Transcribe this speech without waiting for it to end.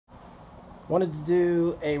Wanted to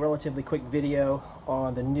do a relatively quick video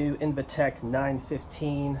on the new Invatech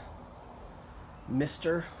 915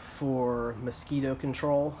 mister for mosquito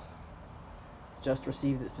control. Just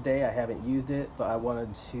received it today. I haven't used it, but I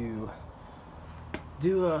wanted to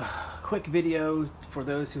do a quick video for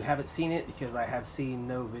those who haven't seen it, because I have seen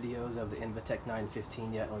no videos of the Invatech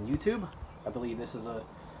 915 yet on YouTube. I believe this is a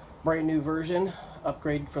brand new version,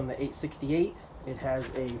 upgrade from the 868. It has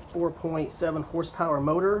a 4.7 horsepower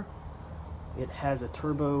motor. It has a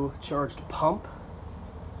turbocharged pump.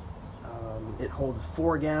 It holds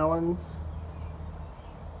 4 gallons.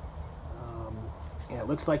 And it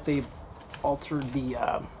looks like they've altered the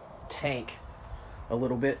tank a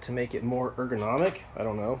little bit to make it more ergonomic. I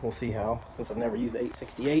don't know. We'll see how, since I've never used the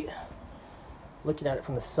 868. Looking at it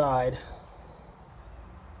from the side,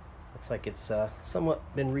 looks like it's somewhat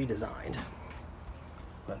been redesigned.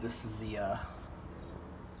 But this is the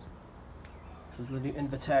new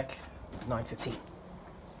Invatech 915.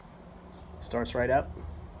 Starts right up.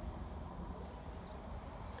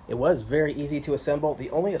 It was very easy to assemble. The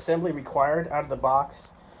only assembly required out of the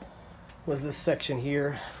box was this section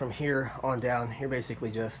here. From here on down, you're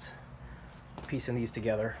basically just piecing these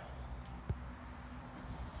together.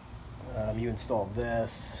 You installed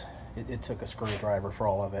this. It took a screwdriver for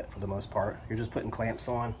all of it, for the most part. You're just putting clamps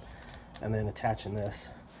on and then attaching this.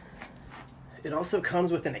 It also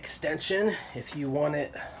comes with an extension if you want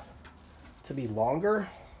it to be longer.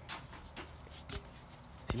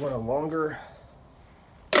 If you want a longer,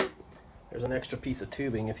 there's an extra piece of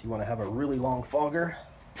tubing if you want to have a really long fogger.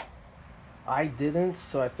 I didn't,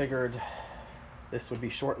 so I figured this would be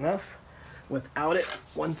short enough without it.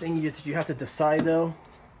 One thing you have to decide though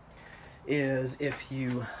is, if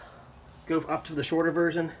you go up to the shorter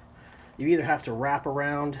version, you either have to wrap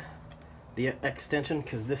around the extension,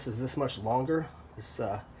 because this is this much longer, this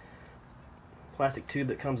plastic tube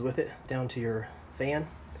that comes with it down to your fan,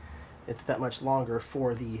 it's that much longer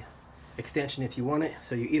for the extension if you want it.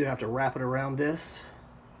 So you either have to wrap it around this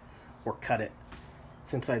or cut it.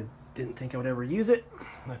 Since I didn't think I would ever use it,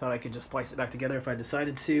 I thought I could just splice it back together if I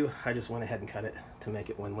decided to, I just went ahead and cut it to make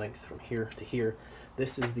it one length from here to here.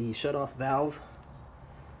 This is the shut-off valve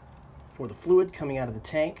for the fluid coming out of the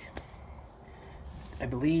tank. I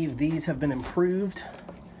believe these have been improved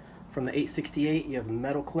from the 868. You have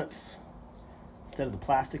metal clips instead of the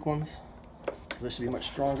plastic ones, so this should be much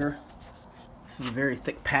stronger. This is a very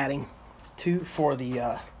thick padding too for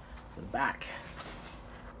the back.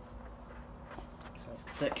 It's nice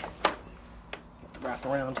and thick. Wrap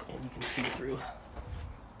around and you can see through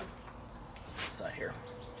the side here.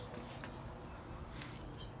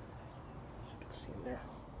 You can see in there.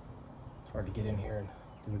 It's hard to get in here and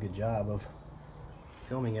do a good job of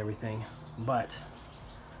filming everything, but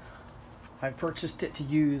I've purchased it to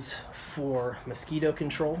use for mosquito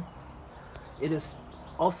control. It is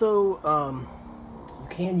also, you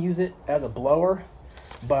can use it as a blower,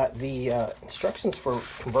 but the instructions for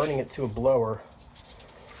converting it to a blower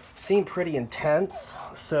seem pretty intense,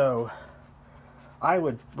 so I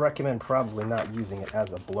would recommend probably not using it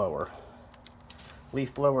as a blower.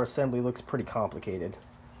 Leaf blower assembly looks pretty complicated.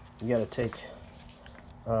 You got to take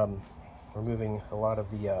removing a lot of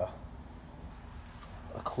the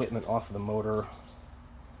equipment off of the motor.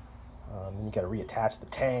 Then you got to reattach the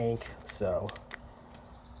tank. So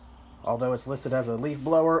although it's listed as a leaf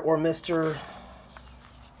blower or mister,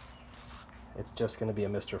 it's just going to be a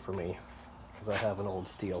mister for me, because I have an old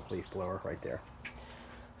steel leaf blower right there.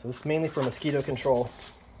 So this is mainly for mosquito control.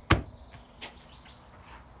 But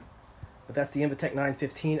that's the Invatech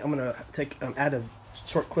 915. I'm going to add a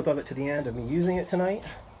short clip of it to the end of me using it tonight.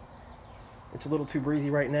 It's a little too breezy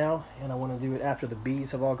right now, and I want to do it after the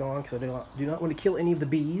bees have all gone, because I do not want to kill any of the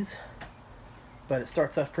bees. But it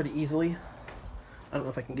starts off pretty easily. I don't know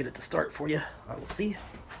if I can get it to start for you. I will see.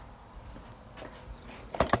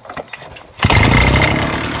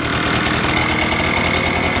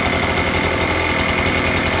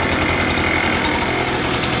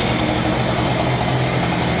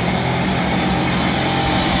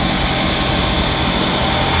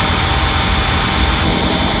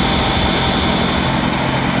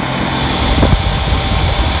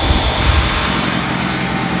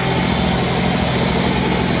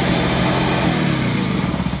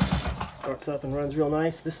 Up and runs real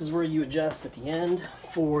nice. This is where you adjust at the end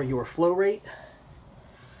for your flow rate.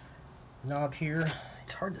 Knob here.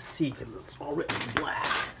 It's hard to see because it's all written in black.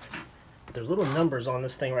 But there's little numbers on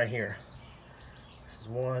this thing right here. This is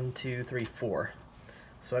 1, 2, 3, 4.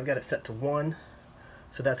 So I've got it set to 1.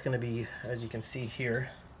 So that's going to be, as you can see here,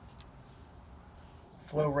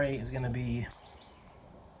 flow rate is going to be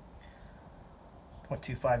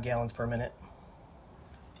 0.25 gallons per minute.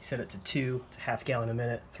 If you set it to 2, it's a half gallon a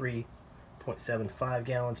minute, 3.75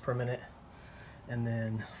 gallons per minute, and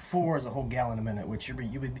then 4 is a whole gallon a minute, which you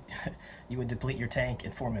would deplete your tank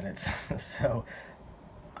in 4 minutes. So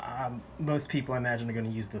most people, I imagine, are going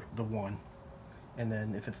to use the 1, and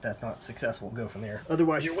then if that's not successful, go from there.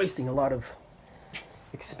 Otherwise, you're wasting a lot of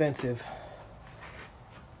expensive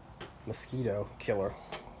mosquito killer.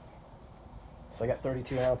 So I got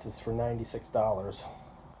 32 ounces for $96.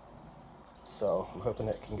 So I'm hoping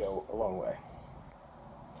it can go a long way.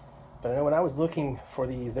 But I know when I was looking for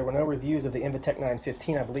these, there were no reviews of the Invatech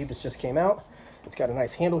 915. I believe this just came out. It's got a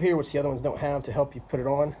nice handle here, which the other ones don't have, to help you put it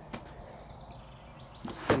on.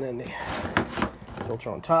 And then the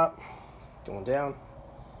filter on top, going down.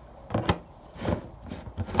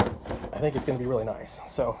 I think it's going to be really nice.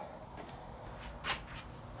 So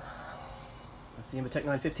that's the Invatech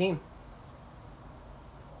 915.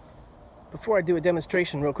 Before I do a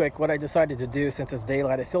demonstration real quick, what I decided to do, since it's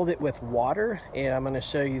daylight, I filled it with water, and I'm going to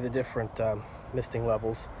show you the different misting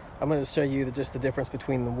levels. I'm going to show you just the difference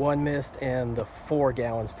between the 1 mist and the 4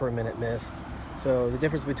 gallons per minute mist. So the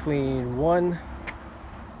difference between 1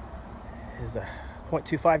 is a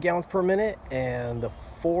 0.25 gallons per minute, and the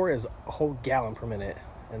 4 is a whole gallon per minute,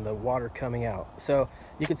 and the water coming out. So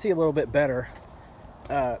you can see a little bit better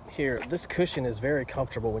here. This cushion is very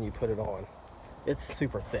comfortable when you put it on. It's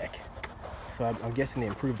super thick. So I'm guessing they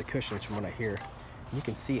improved the cushions from what I hear. You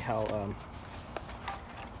can see how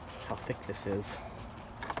thick this is.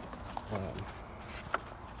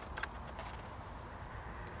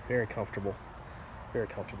 Very comfortable. Very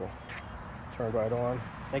comfortable. Turn it right on.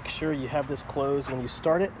 Make sure you have this closed when you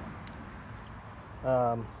start it.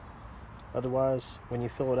 Otherwise, when you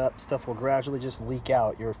fill it up, stuff will gradually just leak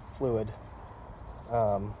out your fluid.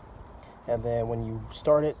 And then when you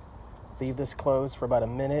start it, leave this closed for about a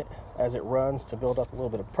minute as it runs to build up a little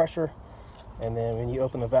bit of pressure, and then when you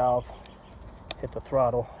open the valve, hit the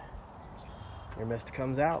throttle, your mist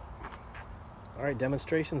comes out. All right,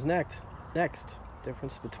 demonstrations next.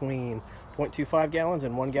 Difference between 0.25 gallons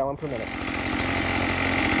and 1 gallon per minute.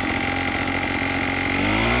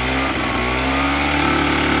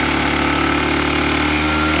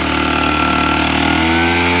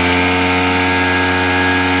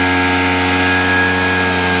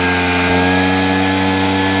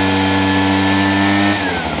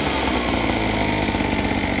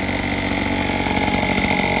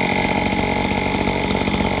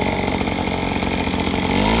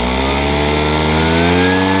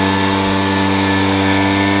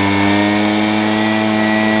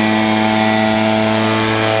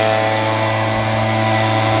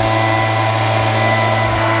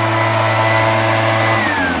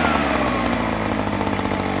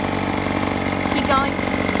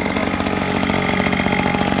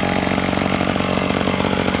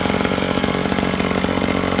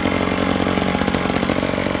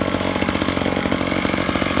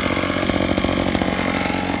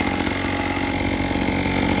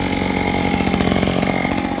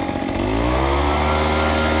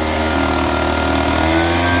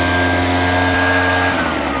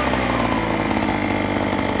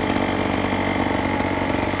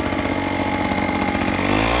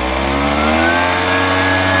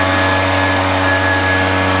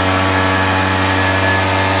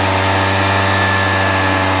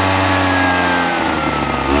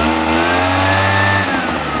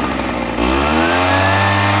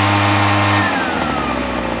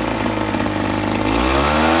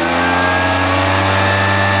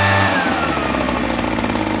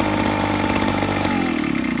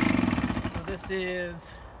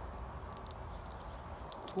 Is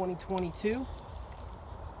 2022,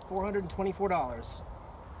 $424.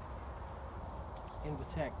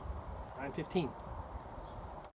 Invatech 915.